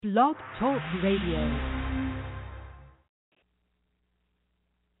Blog Talk Radio.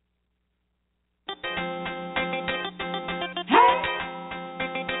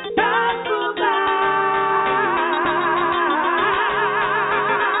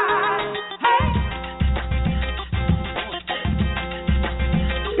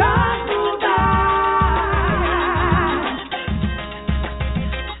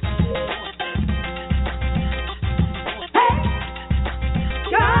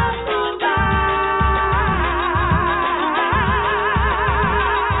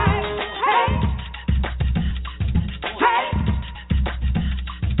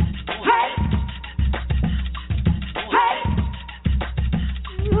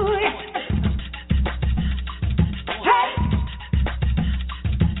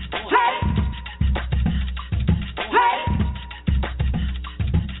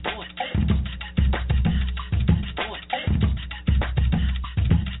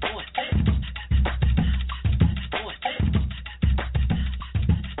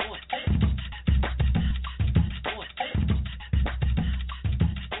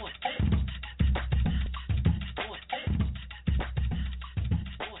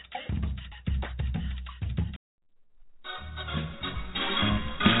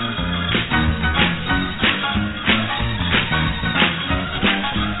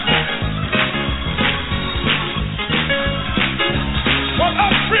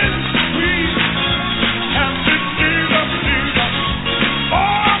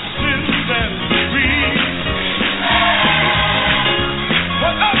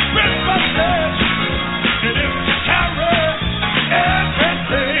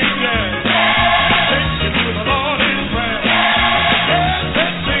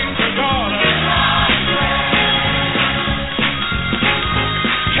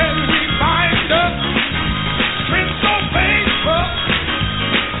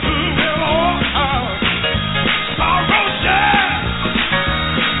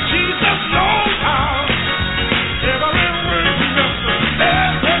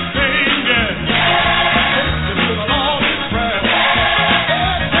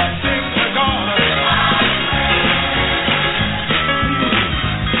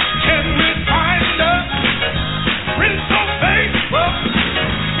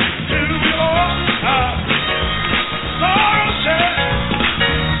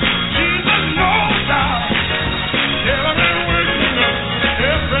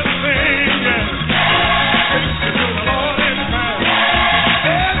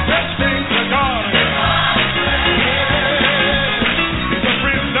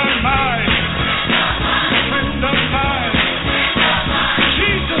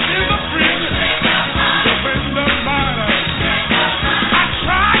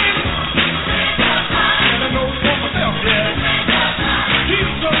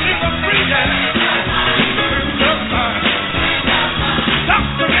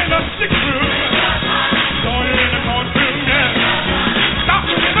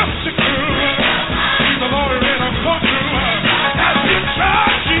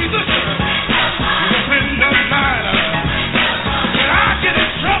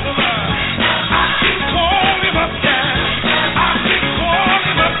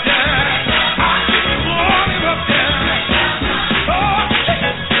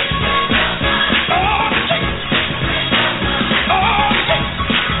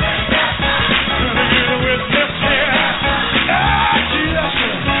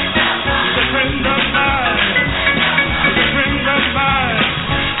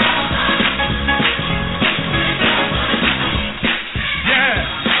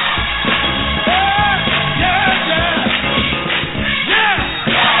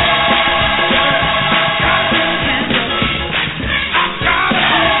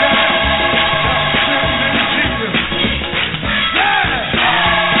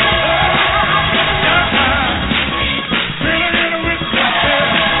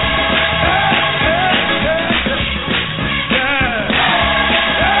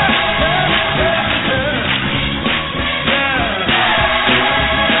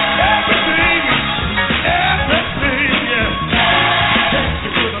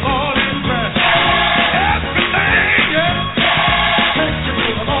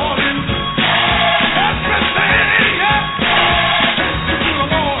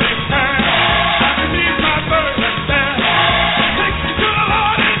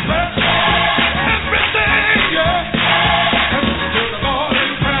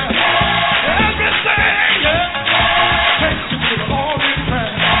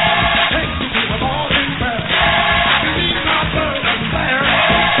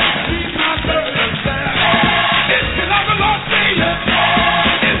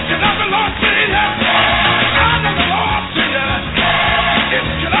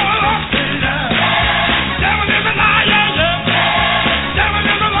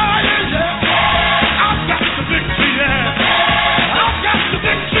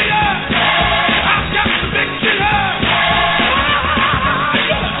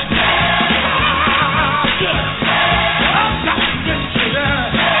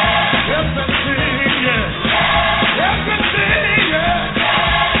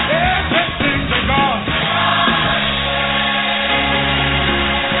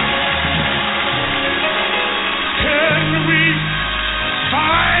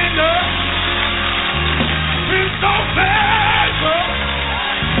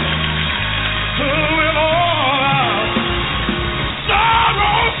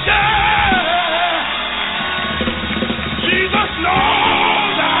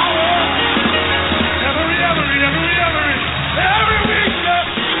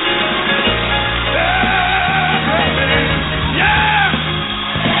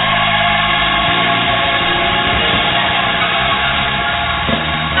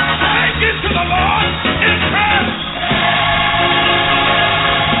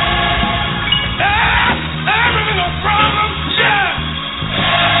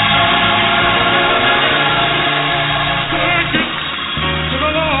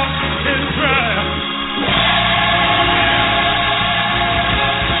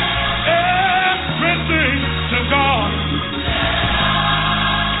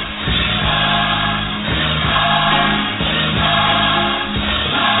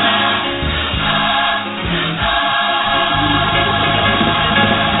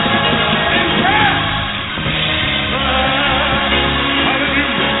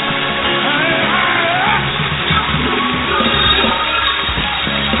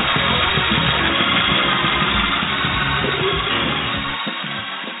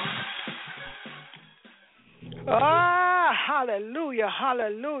 Ah, hallelujah,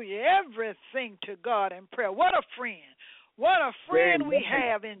 hallelujah. Everything to God in prayer. What a friend. What a friend we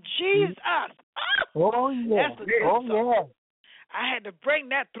have in Jesus. Ah, Oh, yeah. that's a good Oh, song. yeah. I had to bring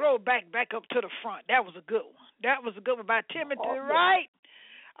that throwback back up to the front. That was a good one. That was a good one by Timothy Oh, yeah. Wright.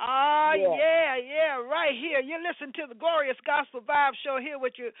 Ah, Yeah. yeah, right here. You listen to the Glorious Gospel Vibe Show here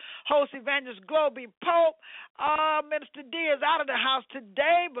with your host, Evangelist Globee Pope. Minister D is out of the house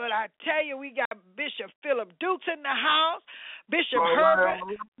today, but I tell you, we got Bishop Philip Dukes in the house, Bishop Herbert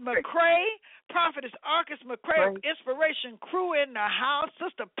McCrae, Prophetess Arcus McCrae of Inspiration Crew in the house.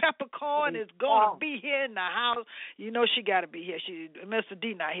 Sister Peppercorn is going to be here in the house. You know she got to be here. Mr.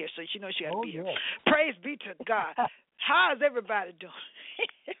 D not here, so she knows she got to be here. Praise be to God. How's everybody doing?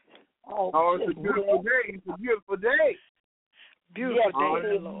 It's a beautiful day. It's a beautiful day. Beautiful day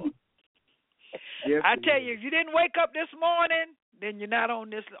in the Lord. Yes, I tell you, if you didn't wake up this morning, then you're not on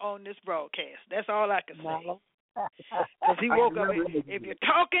this broadcast. That's all I can say. Because he woke up. If you're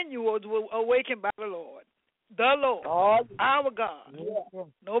talking, you were awakened by the Lord. The Lord. Our God.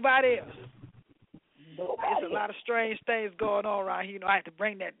 Nobody else. There's a lot of strange things going on around here. You know, I have to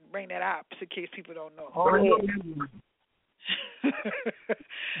bring that out in case people don't know.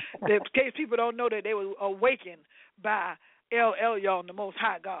 In case people don't know that they were awakened by El Elyon, the Most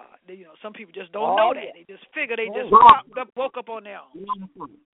High God. You know, some people just don't know that. They just figure they just woke up on their own.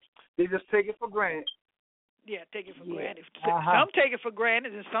 They just take it for granted. Yeah, take it for granted. Some take it for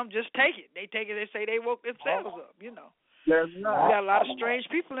granted, and some just take it. They take it. They say they woke themselves up. You know. That's We got a lot of strange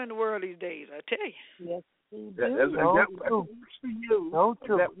people in the world these days. I tell you. Yes. That's true. No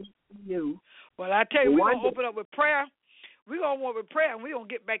true. That was for you. Well, I tell you, we're going to open up with prayer. We're going to open with prayer, and we're going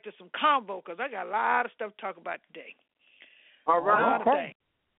to get back to some combo because I got a lot of stuff to talk about today. All right. A lot of things.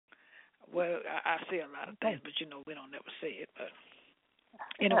 Well, I say a lot of things, but you know we don't never say it. But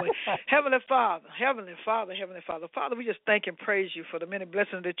anyway, Heavenly Father, Father, we just thank and praise you for the many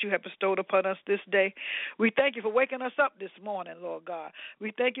blessings that you have bestowed upon us this day. We thank you for waking us up this morning, Lord God.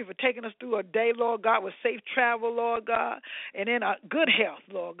 We thank you for taking us through a day, Lord God, with safe travel, Lord God, and in a good health,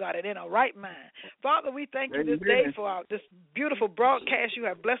 Lord God, and in a right mind. Father, we thank you this day for this beautiful broadcast you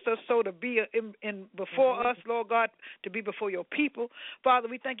have blessed us so to be in before us, Lord God, to be before your people. Father,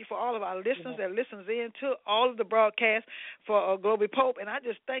 we thank you for all of our listeners that listens in to all of the broadcasts for Globee Pope. And I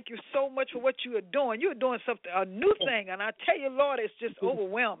just thank you so much for what you are doing. You're doing something, a new thing. And I tell you, Lord, it's just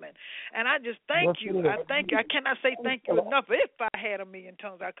overwhelming. And I just thank you. I thank you. I cannot say thank you enough. If I had a million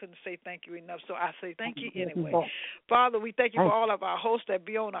tongues, I couldn't say thank you enough. So I say thank you anyway. Father, we thank you for all of our hosts that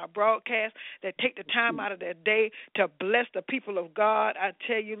be on our broadcast, that take the time out of their day to bless the people of God. I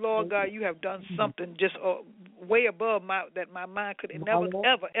tell you, Lord God, you have done something just way above that my mind could never,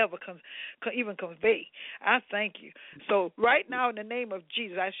 ever even convey. I thank you. So right now, in the name of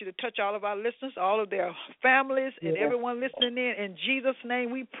Jesus, I ask you to touch all of our listeners, all of their families, and everyone listening in. In Jesus'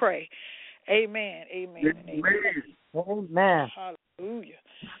 name we pray. Amen. Amen. Amen. Hallelujah.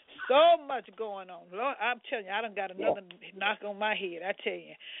 So much going on. Lord, I'm telling you, I done got another knock on my head. I tell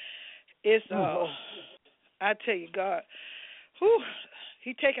you. It's I tell you, God,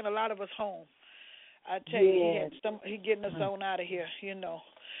 he taking a lot of us home. I tell you, he getting us on out of here, you know.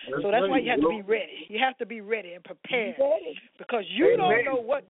 So that's why you have to be ready. You have to be ready and prepared because you don't know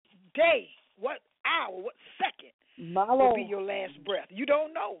what day, what hour, what second will be your last breath. You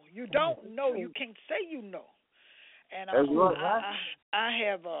don't know. You don't know. You can't say you know. And I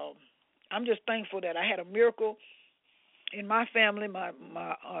have. I'm just thankful that I had a miracle in my family. My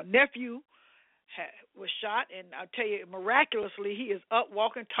nephew was shot, and I tell you, miraculously, he is up,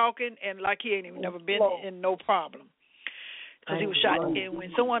 walking, talking, and like he ain't even never been in no problem. Because he was shot, and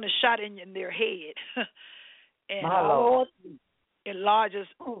when someone is shot in their head, and it enlarges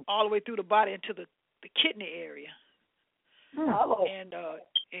all the way through the body into the kidney area,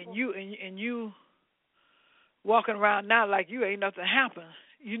 and you walking around now like you ain't nothing happened,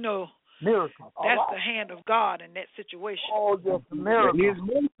 you know. Miracle. That's the hand of God in that situation. Oh, just a miracle. He's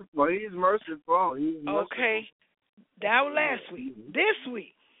merciful. Okay. That was last week. This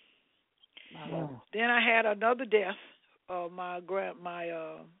week, then I had another death. My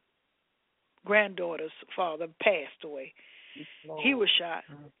granddaughter's father passed away. He was shot.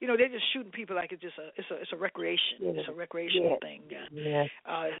 You know, they're just shooting people like it's a recreation. It's a recreational thing.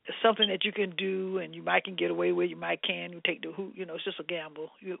 It's something that you can do, and you might can get away with. You might can. You take the hoot. You know, it's just a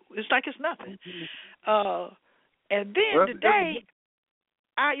gamble. It's like it's nothing. And then today,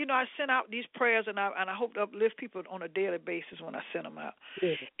 I sent out these prayers, and I hope to uplift people on a daily basis when I send them out.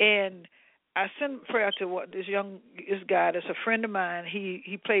 And I sent prayer to this guy that's a friend of mine.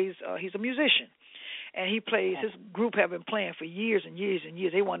 He plays. He's a musician. and he plays. His group have been playing for years and years and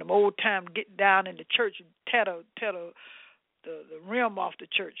years. They want them old time get down in the church and tear the rim off the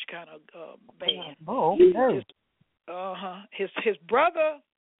church kind of band. Oh, okay. His brother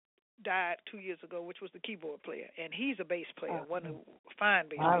died 2 years ago, which was the keyboard player, and he's a bass player, one of fine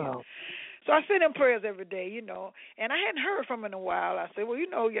bass player. So I send him prayers every day, you know, and I hadn't heard from him in a while. I said, well, you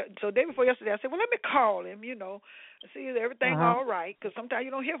know, so the day before yesterday, I said, well, let me call him, you know, see if everything all right, because sometimes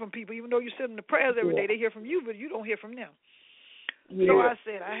you don't hear from people, even though you send them the prayers every day, they hear from you, but you don't hear from them. Yeah. So I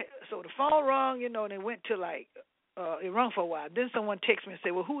said, so the phone rung, you know, and it went to like, it rung for a while. Then someone texted me and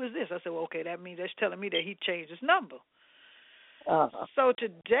said, well, who is this? I said, well, okay, that means that's telling me that he changed his number. So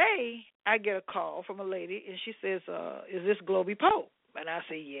today I get a call from a lady, and she says, is this Globey Pope? And I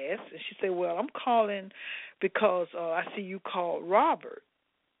say, yes. And she said, well, I'm calling because I see you called Robert.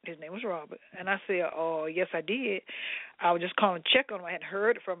 His name was Robert. And I said, oh, yes, I did. I was just calling to check on him. I hadn't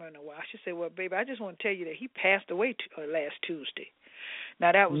heard from him in a while. She said, well, baby, I just want to tell you that he passed away last Tuesday.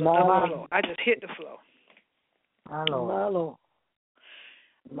 Now, that was another flow. I just hit the flow. My Lord.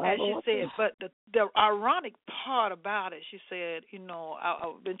 As she said, but the ironic part about it, she said, you know,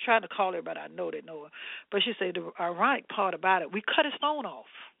 I've been trying to call everybody I know that know her, but she said the ironic part about it, we cut his phone off.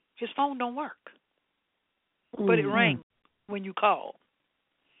 His phone don't work, but it rang when you call.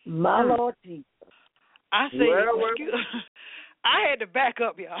 My Lord Jesus. I say, I had to back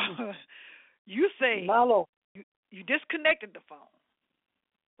up, y'all. You say you disconnected the phone.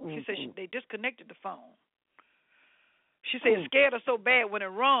 She said they disconnected the phone. She said it scared her so bad when it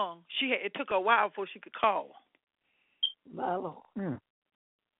rung, it took her a while before she could call. My Lord.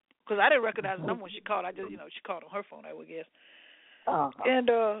 Because I didn't recognize the number when she called. I just, you know, she called on her phone, I would guess.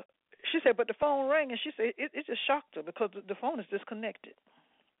 And she said, but the phone rang, and she said it just shocked her because the phone is disconnected.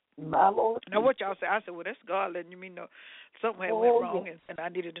 My Lord. Now, what y'all say? I said, well, that's God letting me know something had went wrong, and I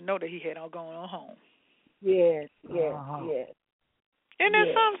needed to know that he had all gone on home. Yes. Isn't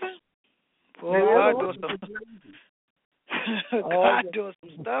that something? Well, God doing something. God doing some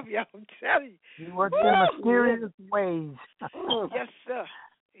stuff, y'all. I'm telling you. He works in mysterious ways. Yes, sir.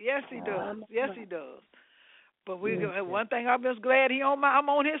 Yes, he does. Yes, he does. But one thing I'm just glad I'm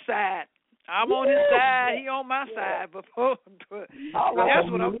on his side. I'm on his side. He on my side. But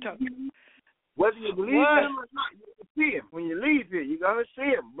that's what I'm talking about. Whether you believe in him or not, you can see him. When you leave here, you're gonna see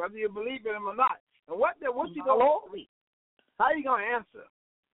him, whether you believe in him or not. And what you gonna answer? How you gonna answer?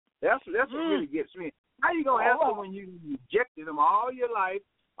 That's what really gets me. How you going to answer when you rejected him all your life,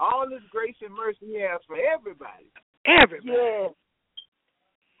 all this grace and mercy he has for everybody? Everybody.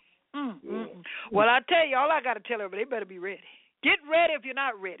 Well, I tell you, all I got to tell everybody, they better be ready. Get ready if you're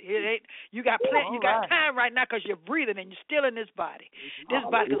not ready. You got plenty. You got time right now because you're breathing and you're still in this body. Because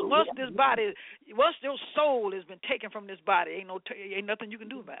once your soul has been taken from this body, ain't nothing you can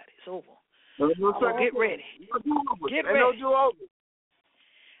do about it. It's over. So get ready. Get ready.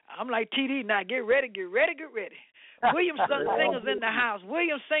 I'm like TD now. Get ready. Williams singers in the house.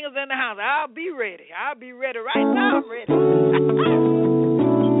 I'll be ready. Right now. I'm ready.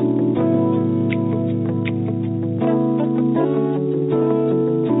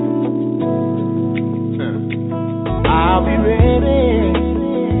 I'll be ready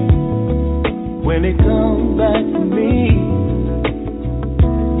when it comes back to me.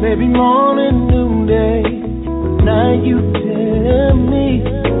 Maybe morning, noonday, but now you tell me.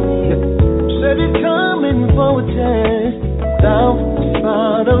 Said he's coming for a test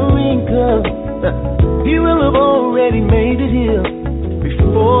without a wrinkle. He will have already made it here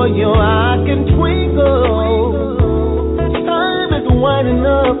before your eye can twinkle. Time is winding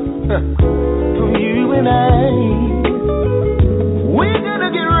up for you and I. We're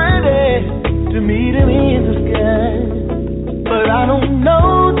gonna get ready to meet him in the sky, but I don't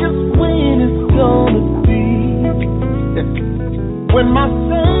know just when it's gonna be. When my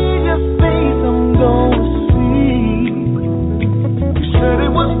Savior's face I'm gonna see. You said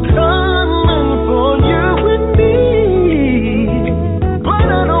it was coming for you and me, but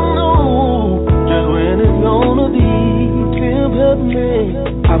I don't know just when it's gonna be. Tim, help me,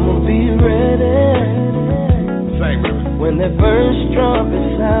 I'm gonna be ready. When that first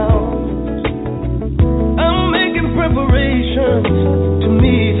trumpet sounds, I'm making preparations to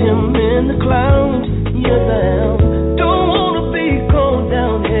meet him in the clouds. Yes, I am. Don't wanna be cold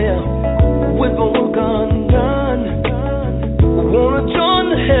down here with my work undone. I wanna join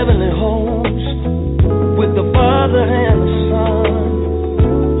the heavenly host with the Father and the Son.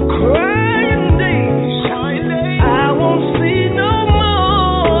 Crying days, I won't see no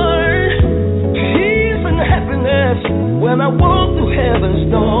more peace and happiness when I walk through heaven's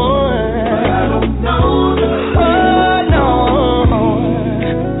door. But I don't know the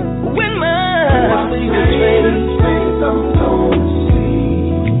when my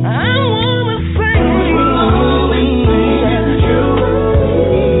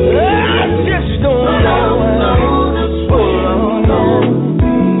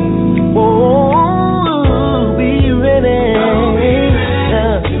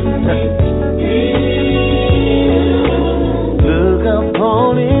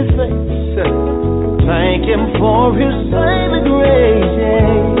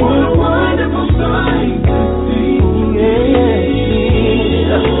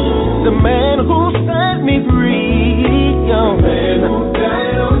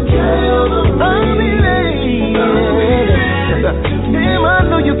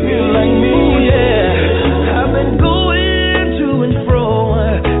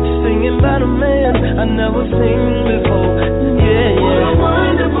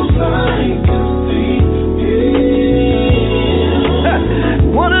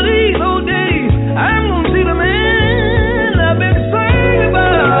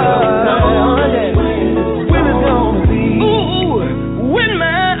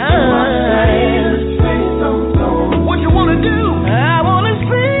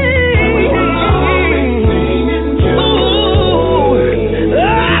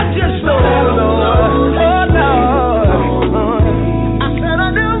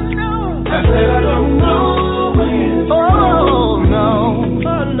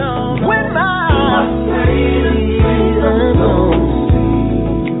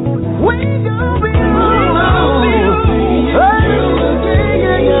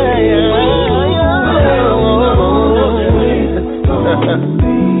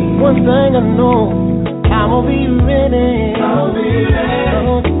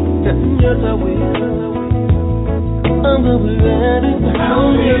I'll be ready.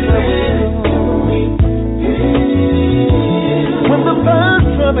 Oh, yes, I will. When the first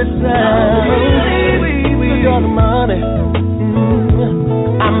trumpet sounds, we got money.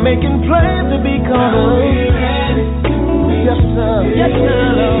 I'm making plans to be caught up. Yes, sir. Yes, sir.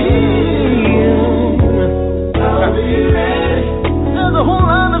 I'll be ready. There's a whole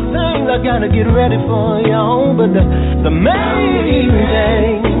lot of things I gotta get ready for, y'all, but the main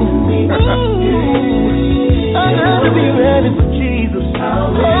thing, I gotta be ready for Jesus.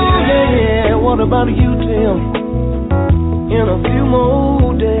 Oh, yeah. What about you, Tim? In a few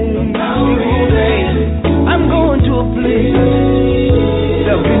more days, I'm going to a place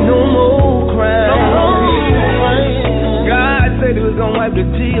there'll be no more crying. God said He was gonna wipe the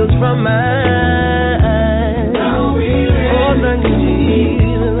tears from my eyes. Oh, thank you,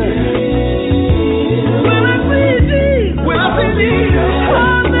 Jesus. When I see Jesus,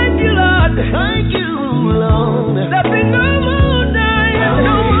 oh, thank you, Lord. Thank you, Lord. There'll be no more dying,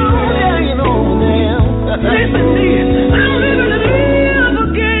 no more dying over there. Listen to you. I'm living to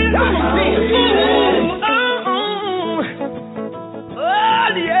live again. Oh,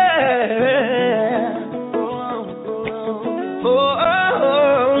 yeah.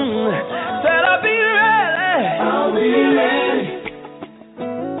 Said I'll be ready. I'll be ready.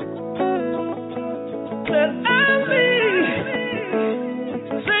 Said I'll be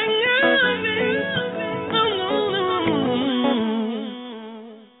singing.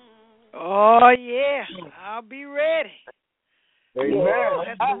 Oh, yeah. I'll be ready. Amen.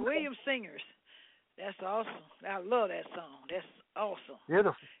 That's the Williams Singers. That's awesome. I love that song. That's awesome.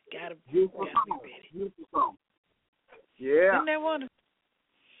 Beautiful. Gotta Beautiful be song. ready. Beautiful song. Yeah. Isn't that wonderful?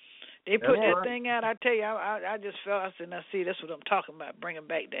 They put That's that right. thing out. I tell you, I just felt. I said, "Now see, that's what I'm talking about. Bringing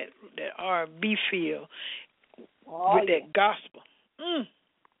back that R&B feel with that gospel." Mm.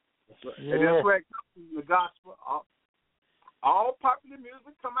 And that's where it comes from, the gospel. All popular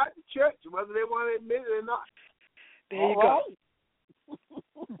music come out the church, whether they want to admit it or not. There you go.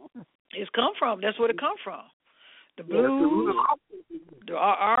 It's come from. That's what it come from. The blues, the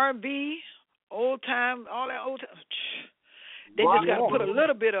R&B, old time, all that old time. They just got to put a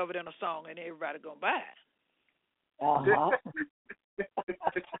little bit of it in a song, and everybody gonna buy it.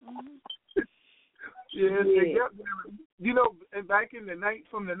 Yes, you know, back in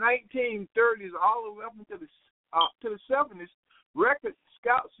from the 1930s all the way up into the 70s, record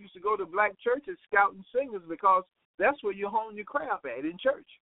scouts used to go to black churches scouting singers because that's where you hone your craft at, in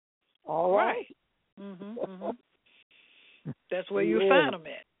church. All right. That's where you find them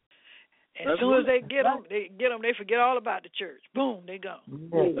at. And as soon as they get them, they forget all about the church. Boom, they gone.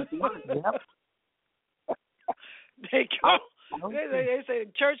 Yep. They go. They say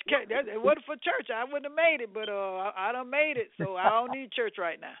church. It wasn't for church. I wouldn't have made it, but I done made it, so I don't need church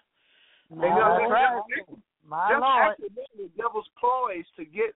right now. The devil's ploys to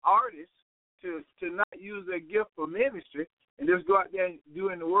get artists to not use their gift for ministry and just go out there and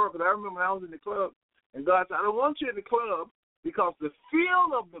doing the work. Because I remember when I was in the club, and God said, "I don't want you in the club because the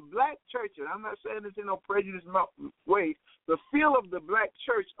feel of the black church," and I'm not saying this in no prejudice way, the feel of the black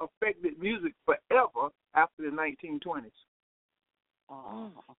church affected music forever after the 1920s.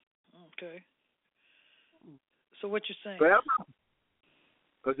 Okay. So what you saying? Forever.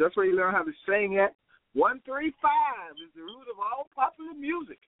 Because that's where you learn how to sing at. 135 is the root of all popular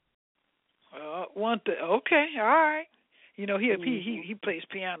music. Okay, all right. You know, he plays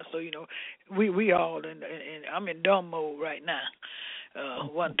piano, so you know we all and I'm in dumb mode right now.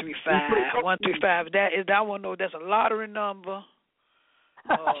 135, 135. That one. No, that's a lottery number.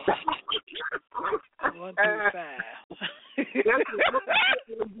 135.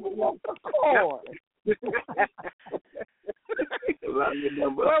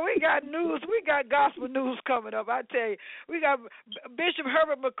 Well, we got news. We got gospel news coming up. I tell you, we got Bishop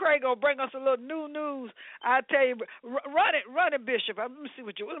Herbert McCrae gonna bring us a little new news. I tell you, run it, Bishop. Let me see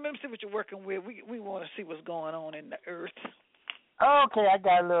what you're working with. We want to see what's going on in the earth. Okay, I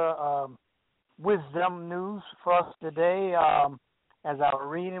got a little wisdom news for us today. As I was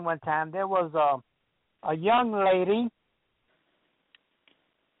reading one time, there was a young lady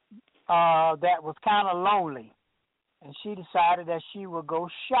that was kind of lonely, and she decided that she would go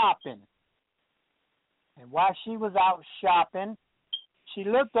shopping. And while she was out shopping, she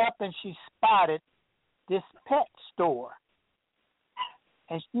looked up and she spotted this pet store.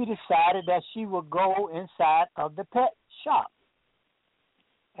 And she decided that she would go inside of the pet shop.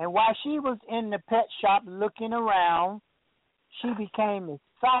 And while she was in the pet shop looking around, she became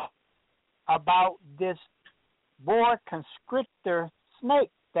excited about this boa constrictor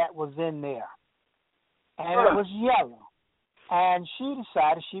snake that was in there. And it was yellow. And she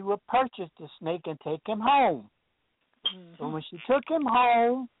decided she would purchase the snake and take him home. So when she took him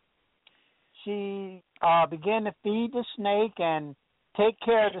home, she began to feed the snake and take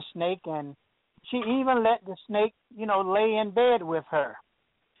care of the snake, and she even let the snake, lay in bed with her.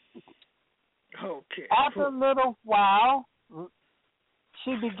 Okay. After a little while,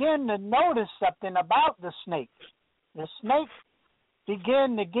 she began to notice something about the snake. The snake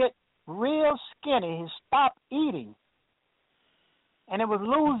began to get real skinny. He stopped eating, and it was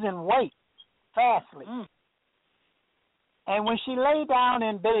losing weight fastly. And when she lay down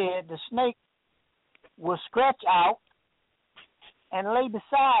in bed, the snake would stretch out and lay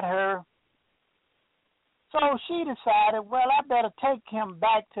beside her. So she decided, well, I better take him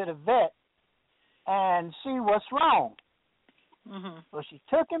back to the vet and see what's wrong. So she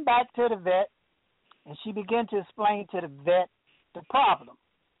took him back to the vet, and she began to explain to the vet the problem.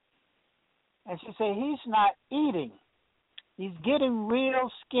 And she said, he's not eating. He's getting real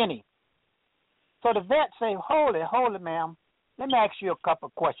skinny. So the vet said, hold it, ma'am. Let me ask you a couple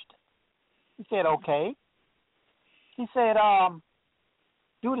of questions. He said, okay. He said,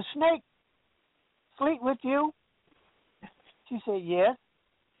 do the snake sleep with you? She said, yes.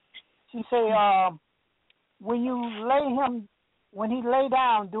 She said, when he lay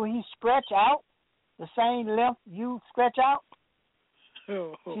down, do he stretch out the same length you stretch out?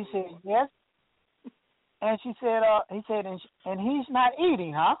 She said, yes. And she said, he said, and he's not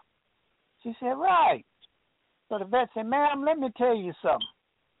eating, huh? She said, right. So the vet said, ma'am, let me tell you something.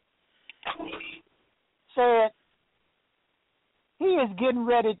 Said, he is getting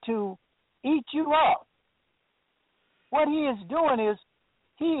ready to eat you up. What he is doing is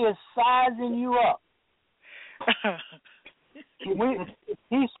he is sizing you up.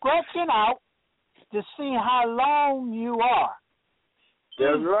 He's stretching out to see how long you are.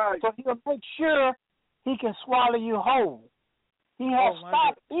 That's right. So he'll make sure he can swallow you whole. He has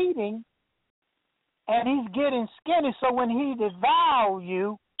stopped eating, and he's getting skinny, so when he devours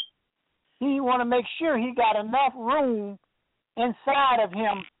you, he want to make sure he got enough room inside of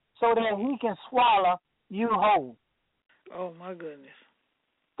him so that he can swallow you whole. Oh, my goodness.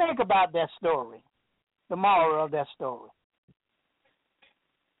 Think about that story, the moral of that story.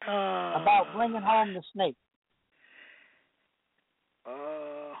 About bringing home the snake.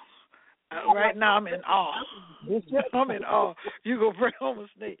 Right now I'm in awe. I'm in awe. You gonna bring home a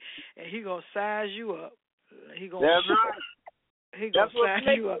snake, and he gonna size you up. He gonna. That's right. He gonna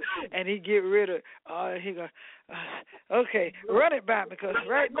size you up, and he get rid of. He gonna. Okay, run it by me, because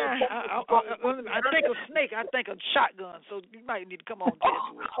right now I think of snake. I think of shotgun. So you might need to come on test.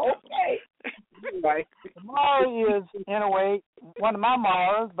 Okay. Right. The moral is, in a way, one of my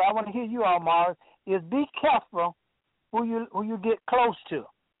morals, but I want to hear you all morals, is be careful who you get close to.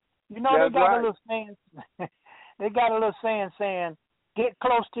 You know, That's they got right. a little saying. They got a little saying, get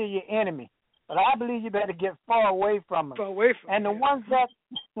close to your enemy. But I believe you better get far away from them. Far away from and the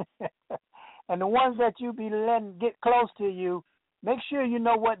ones that you be letting get close to you, make sure you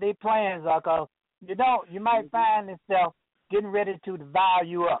know what their plans are, because you might find yourself getting ready to devour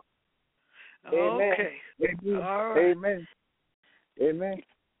you up. Amen. Okay. Amen. All right. Amen. Amen.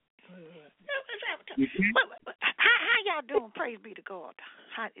 How y'all doing? Praise be to God.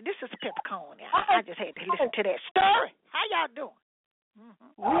 This is Peppercorn. I just had to listen to that story. How y'all doing?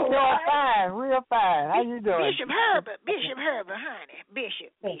 We're doing fine, real fine. How you doing? Bishop Herbert, honey.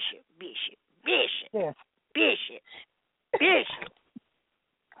 Bishop. Yes. Bishop.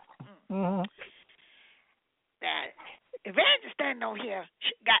 Mm-hmm. Evangelist standing over here,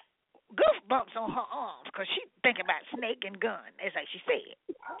 she got goosebumps on her arms because she thinking about snake and gun, as like she said.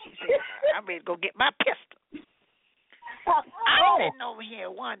 She said, I'm ready to go get my pistol. I'm sitting over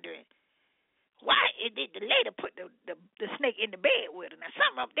here wondering, why did the lady put the snake in the bed with her? Now,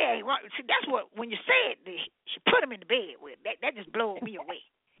 something up there ain't wrong. See, that's what, when you said she put him in the bed with her, that just blows me away.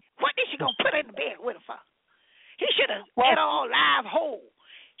 What is she going to put her in the bed with her for? He should have ate her all live whole.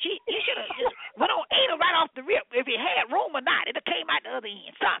 He should have just went on, ate her right off the rip. If he had room or not, it came out the other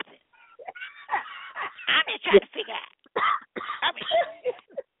end, something. I'm just trying to figure out. I mean,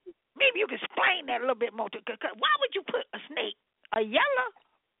 maybe you can explain that a little bit more. Why would you put a snake, a yellow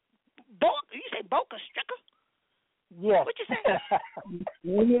you say boa constrictor? Yes. What you say?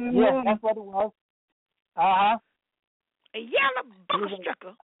 Yes, that's what it was. Uh-huh. A yellow boa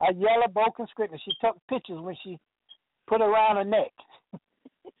constrictor. A yellow boa constrictor. She took pictures when she put it around her neck.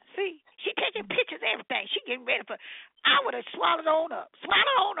 See, she taking pictures of everything. She getting ready for. I would have swallowed on up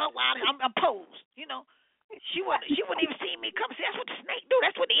while I'm posed. You know, she wouldn't even see me come. See, that's what the snake do.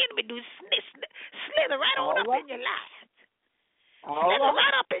 That's what the enemy do. Slither right on up in your life. Slither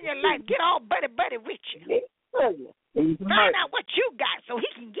right up in your life. Get all buddy with you. Find out what you got so he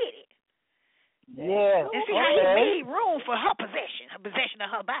can get it. Yes. And see how he made room for her possession of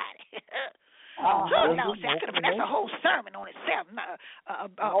her body. No, see, I could have. That's a whole sermon on itself.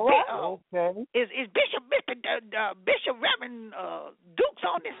 Okay. Is Bishop Reverend Dukes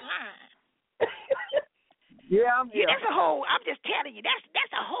on this line? Yeah, I'm here. That's a whole. I'm just telling you,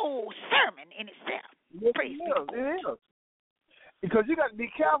 that's a whole sermon in itself. Yes, Praise it is. Because you got to be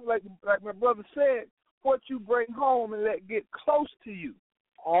careful, like my brother said, what you bring home and let get close to you.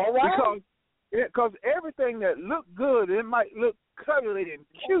 All right. Because everything that look good, it might look cuddly and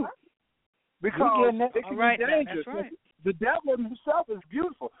cute. Because it can be dangerous. That's right. The devil himself is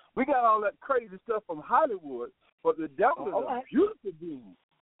beautiful. We got all that crazy stuff from Hollywood, but the devil is a beautiful being.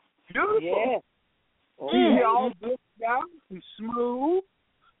 Beautiful. Yeah. He's all good down. He's smooth.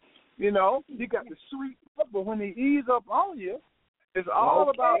 You know, he got the sweet stuff, but when he ease up on you, it's all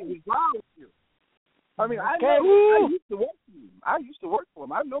about his you. I mean, I used to work for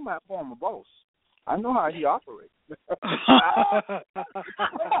him. I know my former boss. I know how he operates.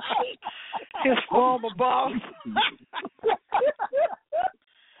 His former boss.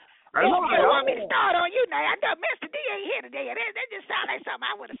 You want me to start on you now? I know Mr. D ain't here today. That just sounds like something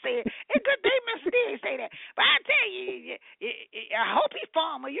I would have said. It's a good thing Mr. D ain't say that. But I tell you, I hope he's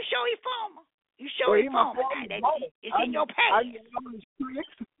former. You sure he's former? You sure he's former? It's in your past.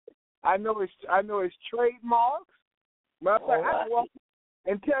 I know his trademarks. Matter of fact, I walk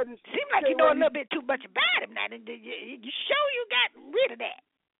and tell this. Seems like you know a little bit too much about him now. You sure you got rid of that?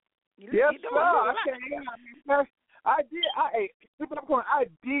 Yes, sir. I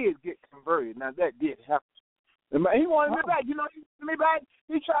did get converted. Now that did happen. He wanted me back. You know,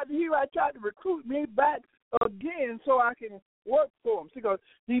 he tried to recruit me back again so I can work for him. Because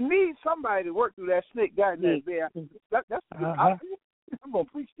he needs somebody to work through that snake guy in that bed. I'm gonna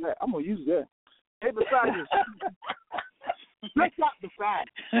preach that. I'm gonna use that. Hey, besides this, let's not the fact.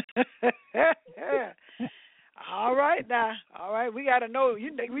 All right now. All right, we gotta know.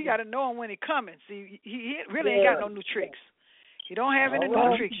 We gotta know him when he coming. See, he really ain't got no new tricks. He don't have any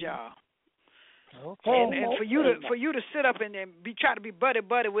new tricks, y'all. Okay. And for you to sit up and try to be buddy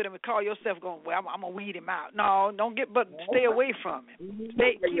with him and call yourself going, well, I'm gonna weed him out. No, don't get stay away from him.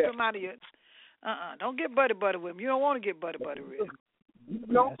 Keep him out of your. Don't get buddy with him. You don't want to get buddy with him.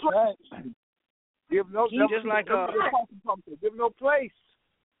 No place. Give no. Just like give no place.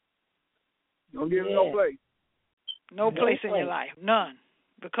 Don't give him no place. No place in your life, none,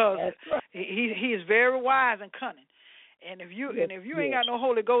 because he is very wise and cunning. And if you ain't got no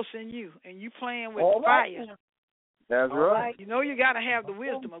Holy Ghost in you, and you playing with fire, that's right. You know you got to have the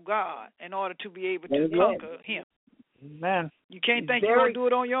wisdom of God in order to be able to conquer him. Amen. You can't think you're gonna do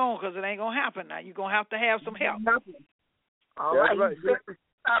it on your own, because it ain't gonna happen. Now you're gonna have to have some help. All right, he's very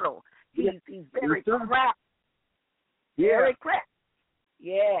subtle. He's very crap. Very crap.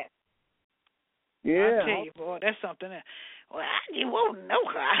 Yeah. I tell you, boy, that's something. Well, I just won't know.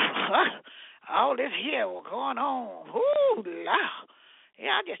 All this here going on. Ooh, Lord.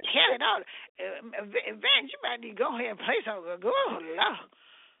 Yeah, I just tell it all. Van, you might need to go ahead and play something. Go, Lord.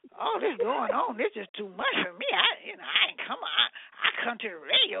 All this going on, this is too much for me. I come to the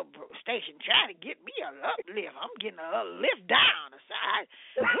radio station trying to get me a uplift. I'm getting a lift down.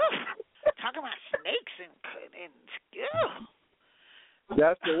 Talking about snakes and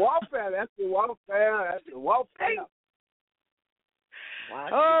That's the warfare.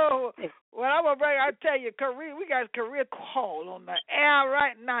 Oh, well, I'm gonna bring. I tell you, we got a career call on the air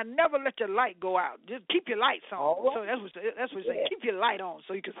right now. Never let your light go out. Just keep your lights on. So that's what it say. Keep your light on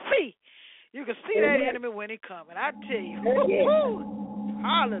so you can see. You can see that enemy when he comes. And I tell you,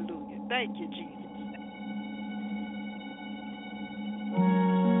 hallelujah. Thank you, Jesus.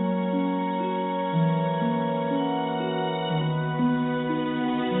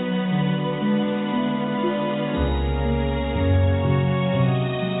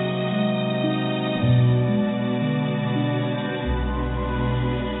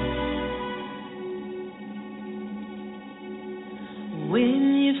 When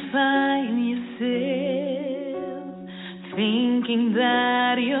you find yourself thinking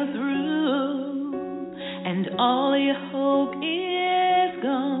that you're through and all your hope is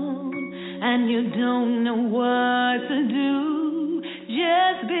gone and you don't know what to do,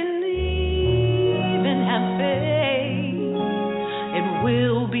 just believe and have faith. It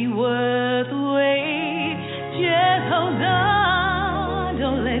will be worth the wait. Just hold on,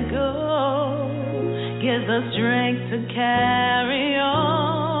 don't let go. Get the strength to carry on.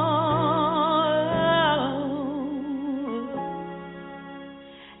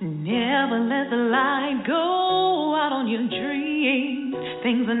 Never let the light go out on your dreams.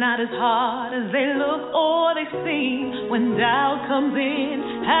 Things are not as hard as they look or they seem. When doubt comes in,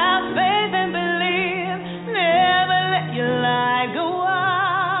 have faith and believe.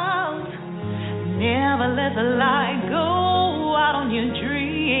 let the light go out on your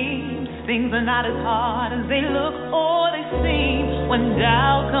dreams. Things are not as hard as they look or they seem. When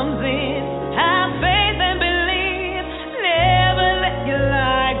doubt comes in, have faith and believe. Never let your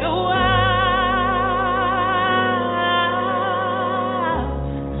light go out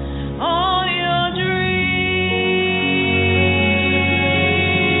on your dreams.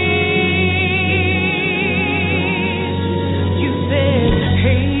 You said,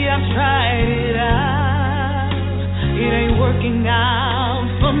 hey, I've tried it out. It ain't working out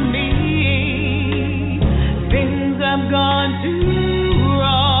for me. Things have gone too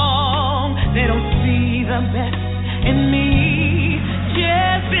wrong. They don't see the best in me.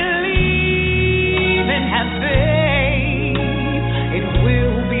 Just believe and have faith. It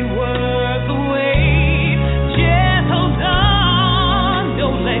will be worth the wait. Just hold on,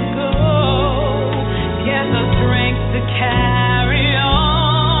 don't let go. Get the strength to carry on.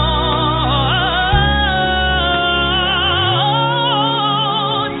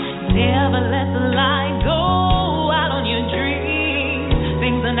 Never let the light go out on your dreams.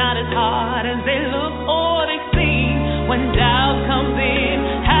 Things are not as hard as they look or they seem. When doubt comes in,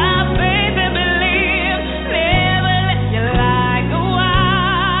 have faith and believe. Never let your light go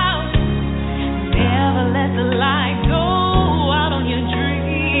out. Never let the light go out on your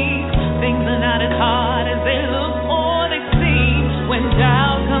dreams. Things are not as hard as they look or they seem. When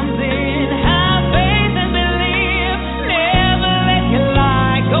doubt comes in, have faith and believe. Never let your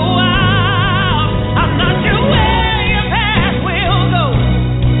light go out. I'm not sure where your path will go,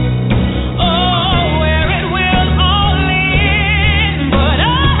 or where it will all end, but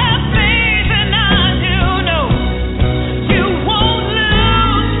I have faith and I do know you won't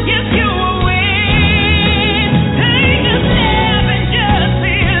lose, yes you will win. Take a step and just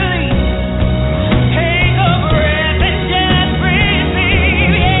believe. Take a breath and just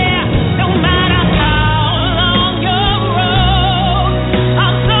receive, yeah. No matter how long your road,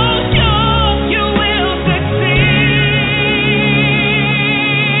 I'm so sure you will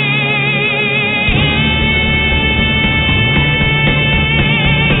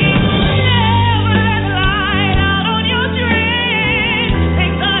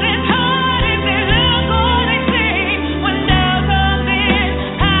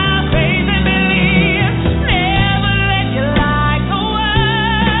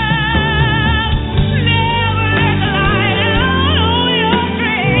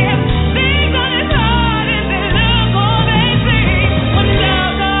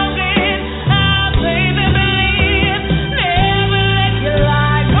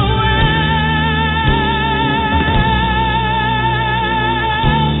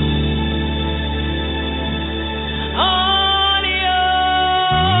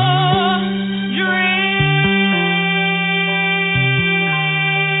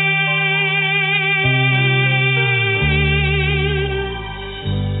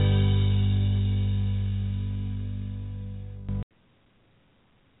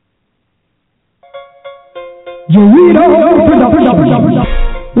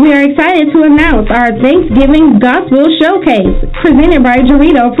We are excited to announce our Thanksgiving Gospel Showcase, presented by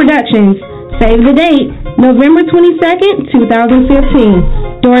Dorito Productions. Save the date, November 22nd,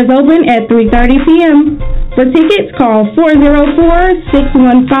 2015. Doors open at 3:30 p.m. For tickets, call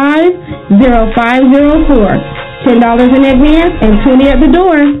 404-615-0504. $10 in advance and $20 at the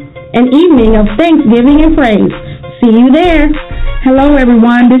door. An evening of Thanksgiving and praise. See you there. Hello,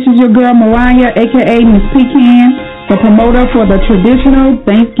 everyone. This is your girl, Mariah, a.k.a. Miss Pecan, the promoter for the traditional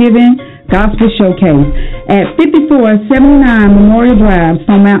Thanksgiving Gospel Showcase at 5479 Memorial Drive,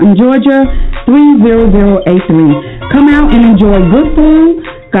 Stone Mountain, Georgia, 30083. Come out and enjoy good food,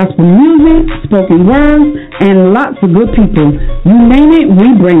 gospel music, spoken words, and lots of good people. You name it, we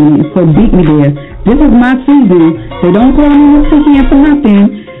bring it, so beat me there. This is my season, so don't call me Miss Pecan for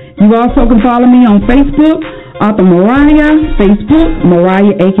nothing. You also can follow me on Facebook, Author Mariah, Facebook,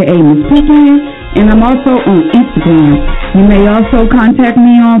 Mariah, a.k.a. Miss Pecan, and I'm also on Instagram. You may also contact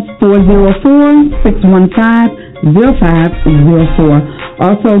me on 404-615-0504.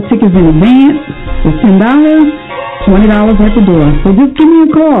 Also, tickets in advance is $10, $20 at the door. So just give me a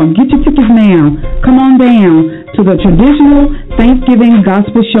call. Get your tickets now. Come on down to the traditional Thanksgiving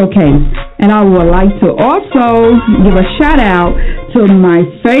Gospel Showcase. And I would like to also give a shout out to my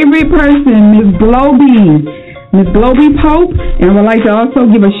favorite person, Miss Globee. Miss Globee Pope, and I would like to also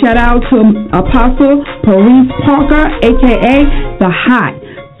give a shout out to Apostle Paris Parker, aka The Hot,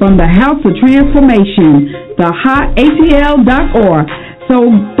 from the House of Transformation, thehotatl.org. So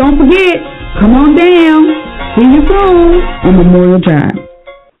don't forget, come on down. See you soon on Memorial Drive.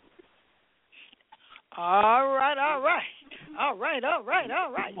 All right.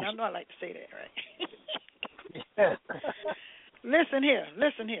 Y'all know I like to say that, right? Listen here.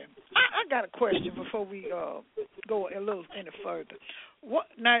 I got a question before we go a little any further. What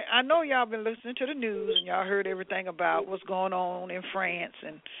now? I know y'all been listening to the news and y'all heard everything about what's going on in France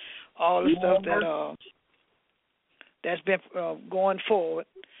and all the stuff that's been going forward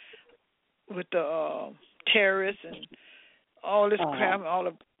with the terrorists and all this crap, all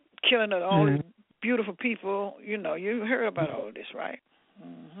the killing of all these beautiful people. You know, you heard about all this, right?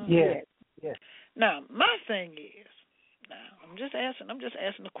 Mm-hmm. Yes. Now, my thing is, I'm just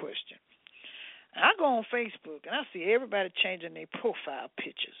asking a question. I go on Facebook and I see everybody changing their profile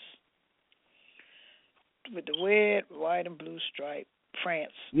pictures with the red, white, and blue stripe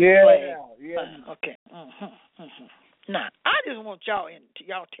France flag. Yeah. Okay. Now, I just want y'all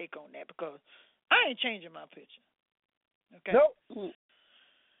take on that because I ain't changing my picture. Okay. Nope.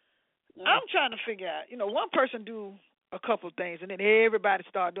 I'm trying to figure out. You know, one person do a couple of things and then everybody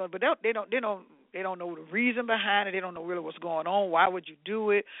start doing it, but they don't know the reason behind it. They don't know really what's going on. Why would you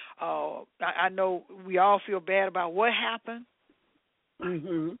do it? I know we all feel bad about what happened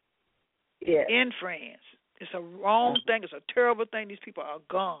in France. It's a wrong thing. It's a terrible thing. These people are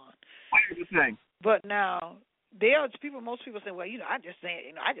gone. But now, most people say, well, you know, I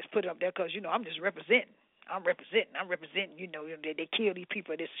just put it up there because, you know, I'm just representing. I'm representing, you know, they kill these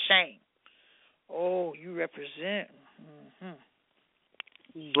people. It's a shame. Oh, you represent.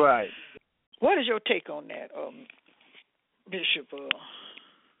 Mm-hmm. Right. What is your take on that, Bishop,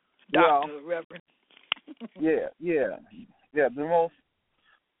 Dr. Reverend? Yeah.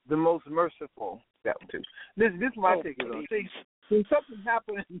 The most merciful. That one too. This is my take on. See, when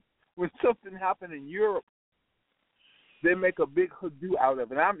something happened in Europe, they make a big hoodoo out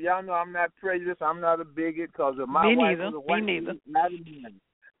of it. Y'all know I'm not prejudiced. I'm not a bigot because of my wife was a white lady, not a man.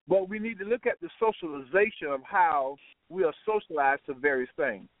 But we need to look at the socialization of how we are socialized to various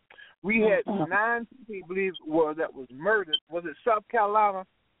things. We had 9 people, I believe, that was murdered. Was it South Carolina?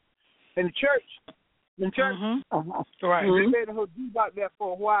 In the church. Right. They made a hoodoo about that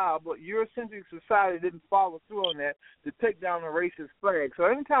for a while, but Eurocentric society didn't follow through on that to take down the racist flag. So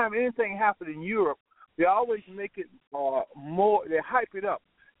anytime anything happened in Europe, they always make it more, they hype it up.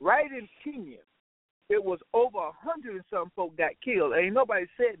 Right in Kenya, it was over 100 and some folk got killed. Ain't nobody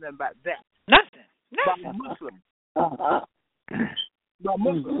said nothing about that. Nothing. By Muslims. By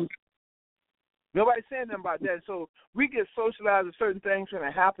Muslims. Nobody saying nothing about that. So we get socialized with certain things when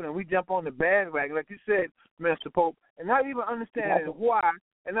it happen, and we jump on the bandwagon, like you said, Mr. Pope, and not even understanding why,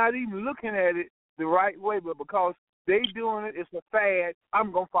 and not even looking at it the right way, but because they doing it, it's a fad,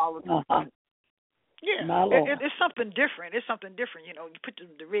 I'm going to follow through. Yeah, it's something different. It's something different, you know. You put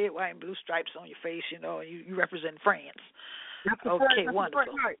the red, white, and blue stripes on your face, you know, and you represent France. Okay,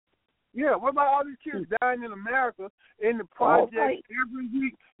 wonderful. Right. Yeah, what about all these kids dying in America in the project every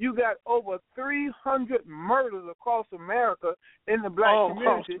week? You got over 300 murders across America in the black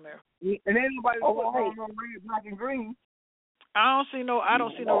community, and ain't nobody putting on red, black, and green. I don't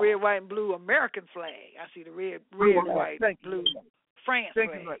see no red, white, and blue American flag. I see the red, white, blue France flag.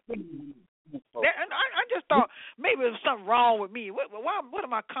 I just thought maybe there was something wrong with me. What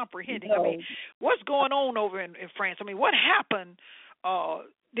am I comprehending? I mean, what's going on over in France? I mean, what happened?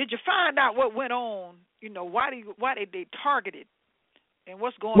 Did you find out what went on? You know, why did they target it? And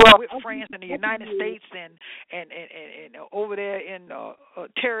what's going on with France and the United States and over there in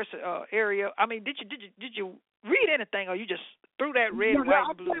terrorist area? I mean, did you read anything, or you just threw that red, white,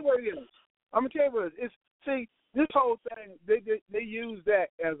 and blue? I'm gonna tell you what it is. See, this whole thing, they use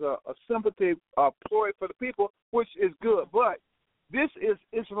that as a sympathy ploy for the people, which is good. But this is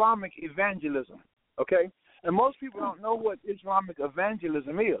Islamic evangelism, okay? And most people don't know what Islamic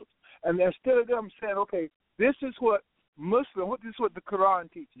evangelism is. And instead of them saying, okay, this is what the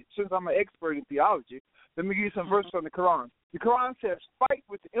Quran teaches. Since I'm an expert in theology, let me give you some verses from the Quran. The Quran says, fight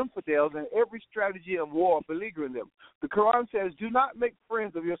with the infidels in every strategy of war, beleaguering them. The Quran says, do not make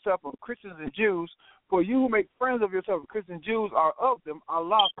friends of yourself of Christians and Jews, for you who make friends of yourself of Christians and Jews are of them.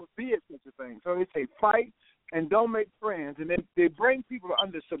 Allah forbid such a thing. So they say, fight and don't make friends. And they bring people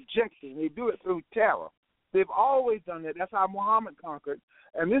under subjection. They do it through terror. They've always done that. That's how Muhammad conquered.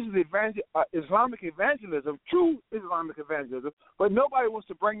 And this is Islamic evangelism, true Islamic evangelism, but nobody wants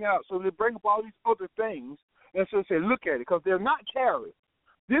to bring it out. So they bring up all these other things and so they say, look at it, because they're not terrorists.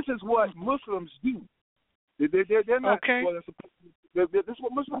 This is what Muslims do. They're not. Okay. This is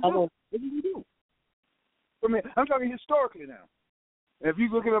what Muslims do. This is what they do. I mean, I'm talking historically now. If you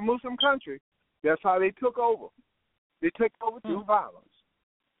look at a Muslim country, that's how they took over. They took over through violence.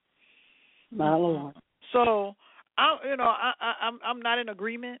 My Lord. So, I'm not in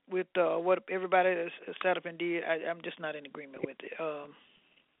agreement with what everybody has set up and did. I'm just not in agreement with it.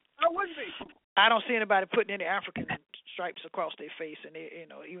 That wouldn't be. I don't see anybody putting any African stripes across their face, and they,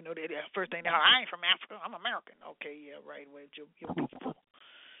 even though they first thing they holler, I ain't from Africa, I'm American. Okay, yeah, right. Well, your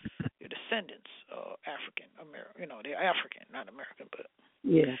descendants are African American. They're African, not American, but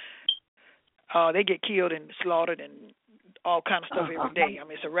yeah. They get killed and slaughtered and all kind of stuff every day. I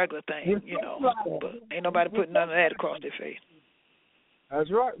mean, it's a regular thing, but ain't nobody putting none of that across their face.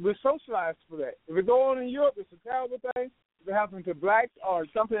 That's right. We're socialized for that. If it go on in Europe, it's a terrible thing. If it happens to blacks or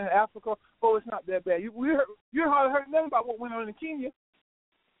something in Africa, it's not that bad. You hardly heard nothing about what went on in Kenya.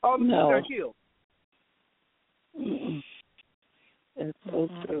 All the people got killed. That's so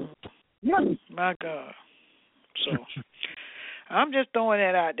true. My God. So, I'm just throwing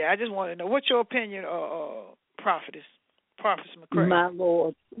that out there. I just want to know, what's your opinion, Prophetess McCray? My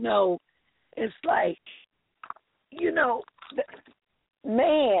Lord. No, it's like,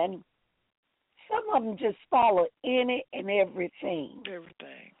 man, some of them just follow any and everything.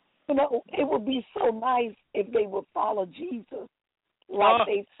 Everything. It would be so nice if they would follow Jesus like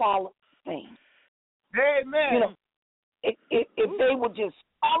they follow things. Amen. If they would just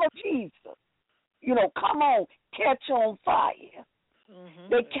follow Jesus, come on, catch on fire. Mm-hmm.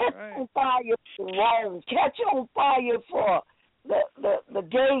 They catch on fire for wrong, catch on fire for the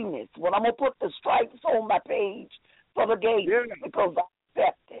gayness. Well, I'm going to put the stripes on my page for the gayness because I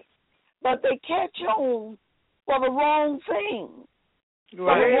accept it. But they catch on for the wrong thing.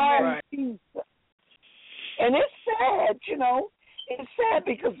 Right. And it's sad, It's sad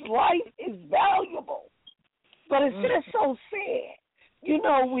because life is valuable. But it's just so sad.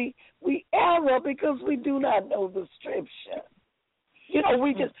 We err because we do not know the scripture.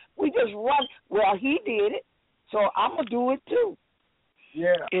 We just run. Well, he did it, so I'm gonna do it too.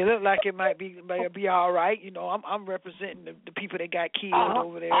 Yeah. It looked like it might be all right. I'm representing the people that got killed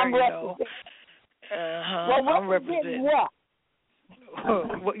over there. I'm representing what?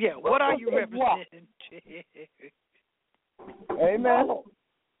 What are you representing? Amen.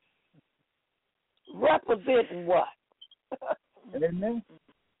 Representing what? Amen.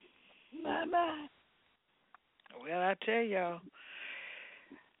 My. Well, I tell y'all,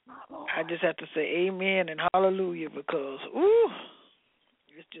 I just have to say amen and hallelujah because,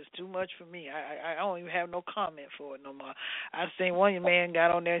 it's just too much for me. I don't even have no comment for it no more. I seen one man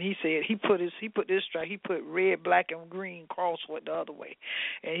got on there and he said he put this stripe, he put red, black, and green crossword the other way,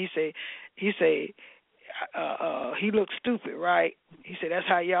 and he said he looked stupid, right? He said that's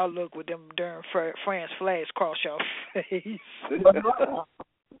how y'all look with them darn France flags cross your face.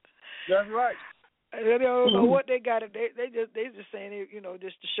 That's right. They don't know what they got. They just saying it,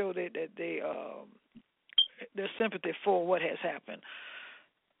 just to show that they their sympathy for what has happened.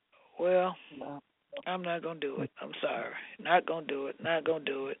 Well, I'm not gonna do it. I'm sorry, not gonna do it.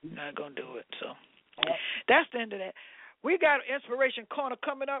 So that's the end of that. We got Inspiration Corner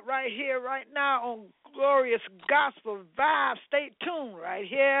coming up right here, right now on Glorious Gospel Vibe. Stay tuned right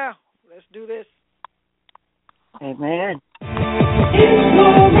here. Let's do this. Amen.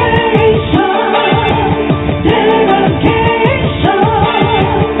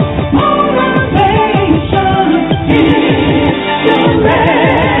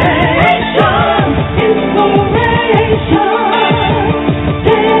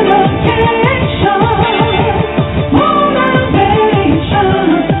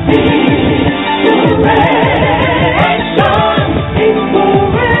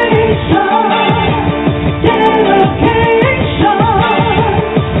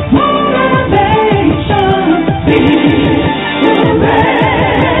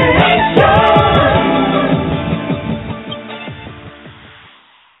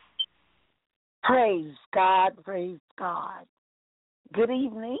 Praise God. Good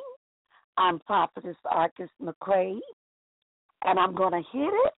evening. I'm Prophetess Arcus McCray, and I'm going to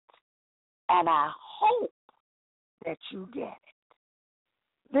hit it, and I hope that you get it.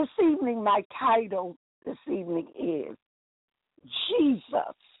 This evening, my title this evening is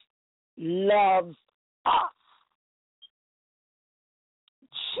Jesus Loves Us.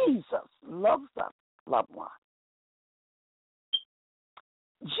 Jesus loves us, loved one.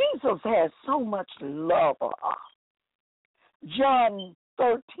 Jesus has so much love for us. John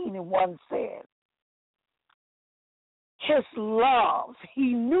 13:1 says, his love,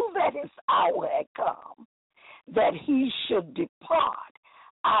 he knew that his hour had come, that he should depart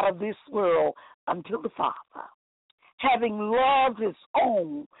out of this world unto the Father. Having loved his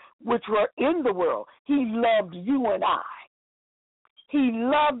own, which were in the world, he loved you and I. He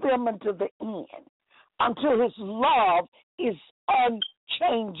loved them unto the end, until his love is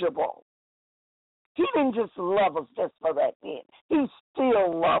unchangeable. He didn't just love us just for that end. He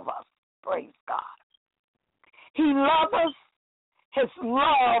still loves us. Praise God. He loves us. His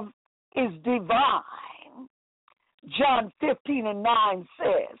love is divine. John 15:9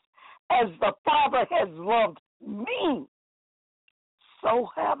 says, as the Father has loved me, so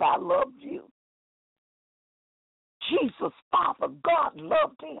have I loved you. Jesus, Father, God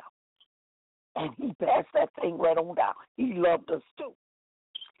loved him. And he passed that thing right on down. He loved us too.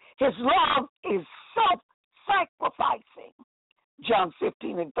 His love is self-sacrificing. John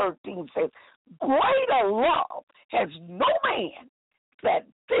 15:13 says, greater love has no man that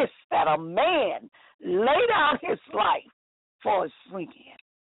a man lay down his life for his friend.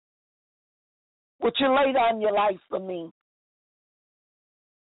 Would you lay down your life for me?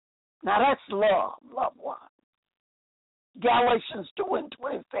 Now that's love, loved one. Galatians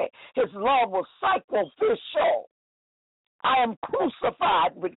 2:20 says, his love was sacrificial. I am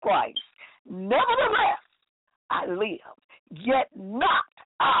crucified with Christ. Nevertheless, I live, yet not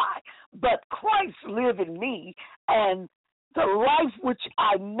I, but Christ live in me, and the life which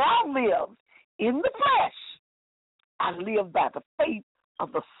I now live in the flesh, I live by the faith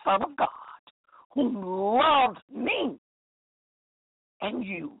of the Son of God, who loved me and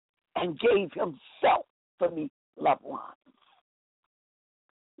you and gave himself for me, loved ones.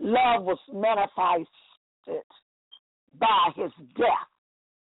 Love was manifested by his death.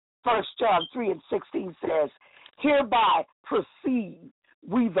 1 John 3:16 says, hereby perceive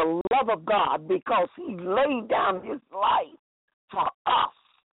we the love of God, because he laid down his life for us,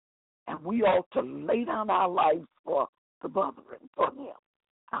 and we ought to lay down our lives for the brethren, for him,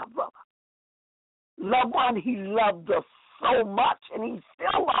 our brother. Loved one, he loved us so much, and he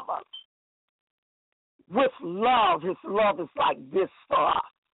still loves us. With love, his love is like this for us.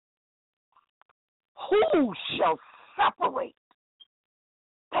 Who shall separate?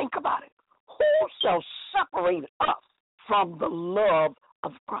 Think about it. Who shall separate us from the love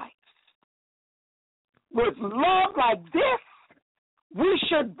of Christ? With love like this, we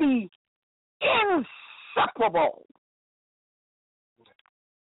should be inseparable.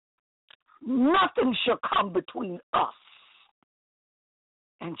 Nothing shall come between us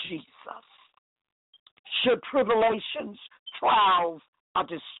and Jesus. Should tribulations, trials, or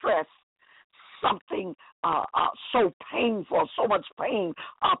distress, something so painful, so much pain,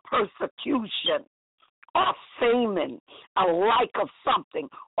 or persecution, or famine, a lack of something,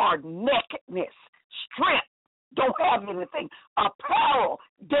 or nakedness, strength, don't have anything, a peril,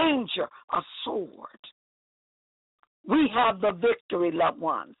 danger, a sword. We have the victory, loved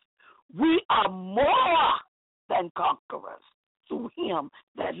ones. We are more than conquerors through him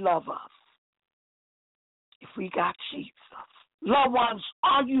that love us. If we got Jesus. Loved ones,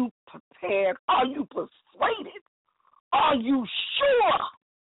 are you prepared? Are you persuaded? Are you sure?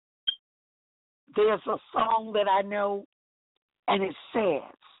 There's a song that I know, and it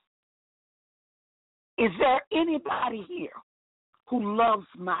says, is there anybody here who loves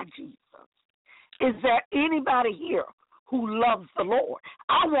my Jesus? Is there anybody here who loves the Lord?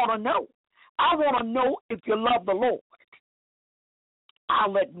 I want to know. I want to know if you love the Lord.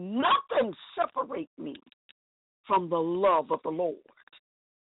 I'll let nothing separate me from the love of the Lord.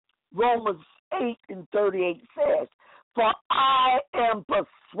 Romans 8:38 says, for I am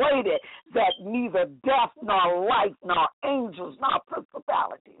persuaded that neither death nor life nor angels nor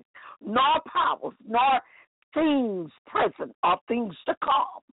principalities nor powers nor things present or things to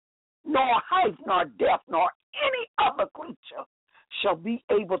come, nor height nor depth nor any other creature shall be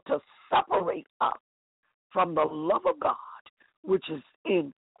able to separate us from the love of God, which is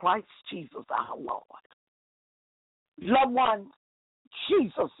in Christ Jesus our Lord. Loved ones,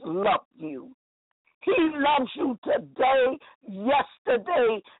 Jesus loved you. He loves you today,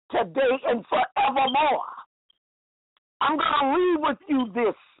 yesterday, today, and forevermore. I'm going to read with you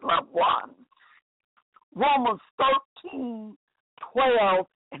this, loved ones. Romans 13:12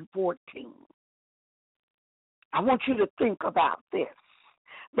 and 14. I want you to think about this.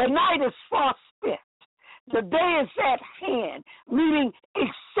 The night is far spent. The day is at hand, meaning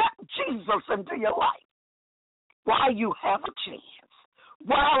accept Jesus into your life while you have a chance.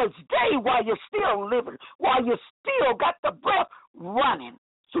 While it's day, while you're still living, while you still got the breath running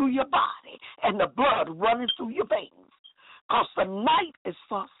through your body and the blood running through your veins. Because the night is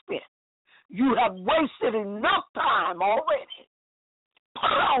far spent. You have wasted enough time already. Put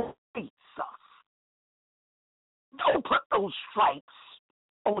on Jesus. Don't put those stripes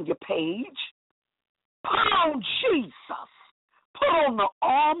on your page. Put on Jesus. Put on the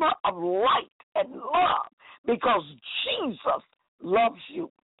armor of light and love, because Jesus loves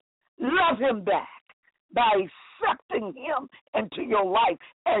you. Love him back by accepting him into your life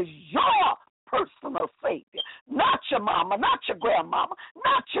as your personal Savior. Not your mama, not your grandmama,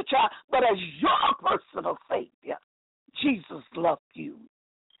 not your child, but as your personal Savior, Jesus loved you.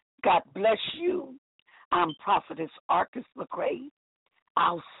 God bless you. I'm Prophetess Arcus McCray.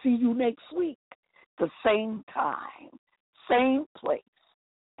 I'll see you next week, the same time, same place,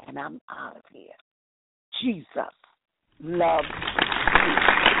 and I'm out of here. Jesus loves you.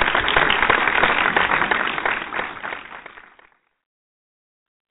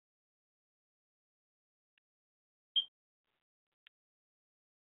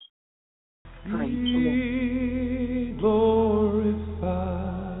 Praise be glorified.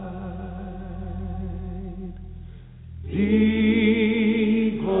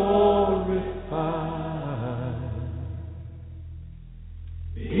 Be glorified.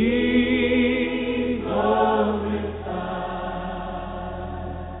 Be glorified.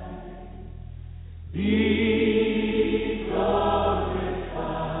 Be glorified.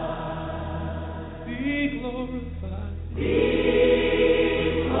 Be glorified.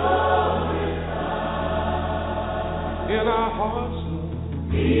 In our hearts,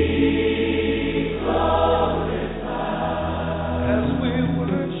 be glorified as we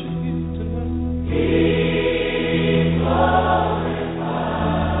worship you tonight. Be glorified.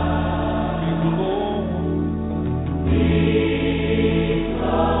 Be glorified. Be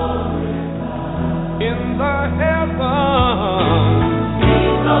glorified in the heavens. Be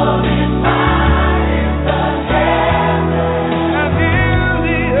glorified in the heavens and in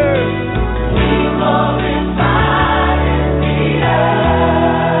the earth. Be glorified.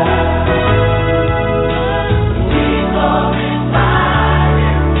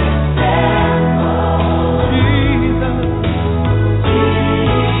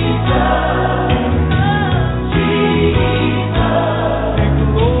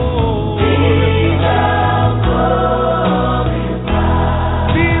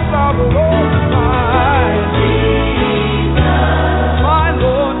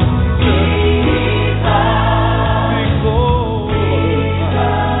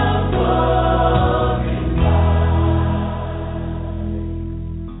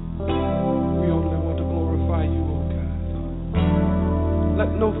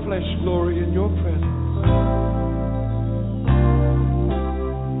 Glory in your presence.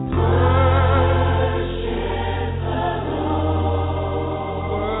 Worship the Lord.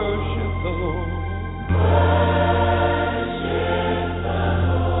 Worship the Lord. Worship the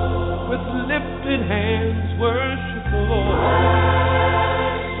Lord. With lifted hands, worship the Lord.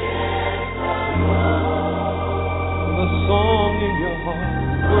 Worship the Lord. With a song in your heart,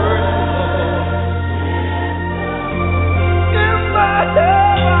 worship the Lord. In my head.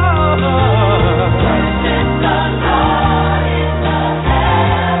 Worship the Lord in the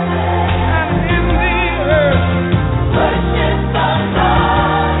heavens and in the earth. Worship the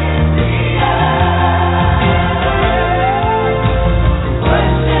Lord in the earth.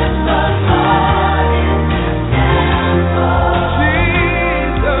 Worship the Lord in the temple.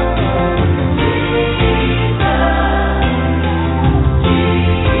 Jesus,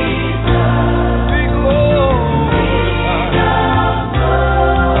 be glorified.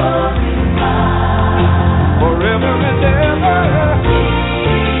 Forever and ever.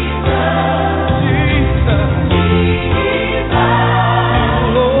 Jesus,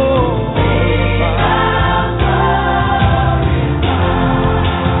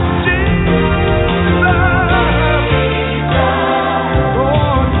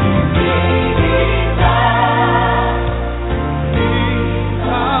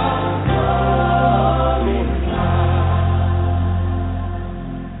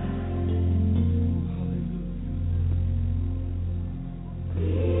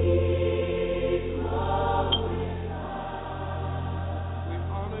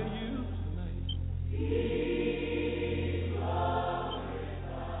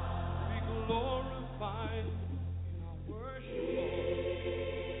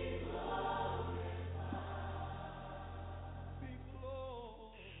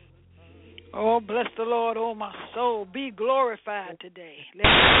 Oh, bless the Lord, oh my soul. Be glorified today. Let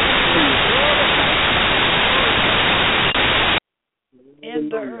in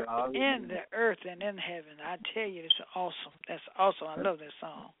the earth and in heaven. I tell you, it's awesome. That's awesome. I love that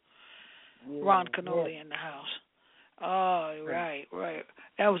song. Ron Canoli in the house. Oh, right.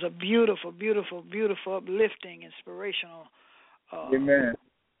 That was a beautiful, beautiful, beautiful, uplifting, inspirational. Amen.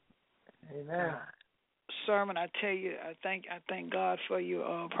 Sermon. I tell you, I thank God for you,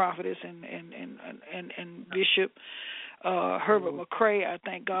 prophetess and Bishop Herbert McCray. I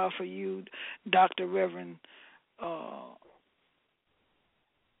thank God for you, Dr. Reverend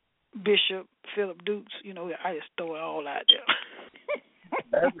Bishop Philip Dukes. You know, I just throw it all out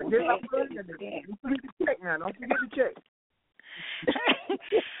there. Don't forget the check now. Don't forget the check.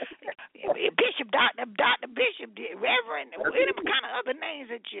 Bishop, Dr. bishop, reverend, any kind of other names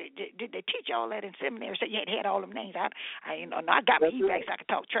that did they teach all that in seminary? So you had all them names. I got my e-bag so I could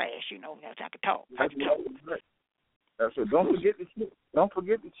talk trash. So I could talk. That's right. Don't forget the check. Don't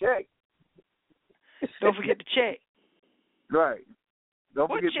forget the check. Don't forget the check. Right. Don't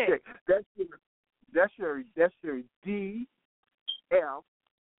what forget check? the check. That's your DFTC.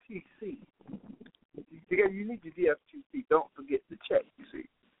 Because you need your DFTC. Don't forget the check. You see,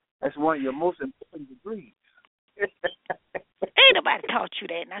 that's one of your most important degrees. Ain't nobody taught you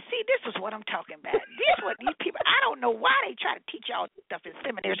that. Now, see, this is what I'm talking about. This is what these people, I don't know why they try to teach y'all stuff in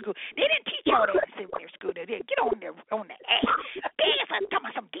seminary school. They didn't teach y'all that in seminary school. They get on the ass. Damn, if I'm talking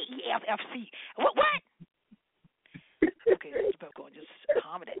about some DEFFC. What? Okay, let's go and just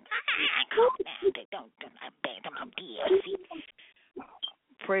calm it down. Calm it down. I'm bad. I'm DFC.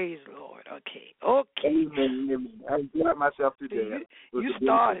 Praise the Lord. Okay. Amen. I enjoyed myself today. You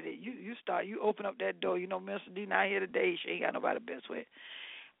started it. You open up that door. Mr. D not here today. She ain't got nobody to mess with.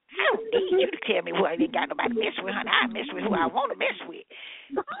 I don't need you to tell me who I ain't got nobody to mess with, honey. I mess with who I want to mess with.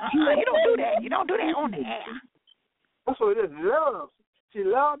 You don't do that. You don't do that on the air. That's what it is. Love. She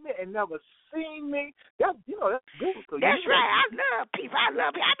loved me and never seen me. That's good. That's right. I love people. I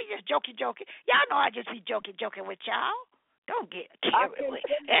be just joking. Y'all know I just be joking with y'all. Don't get carried away.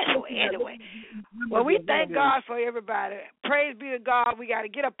 Anyway. Well, we thank God for everybody. Praise be to God. We got to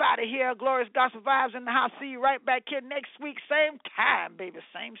get up out of here. Glorious Gospel Vibes in the house. See you right back here next week. Same time, baby.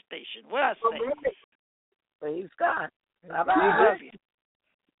 Same station. What I say? Praise God. Bye-bye. We love you.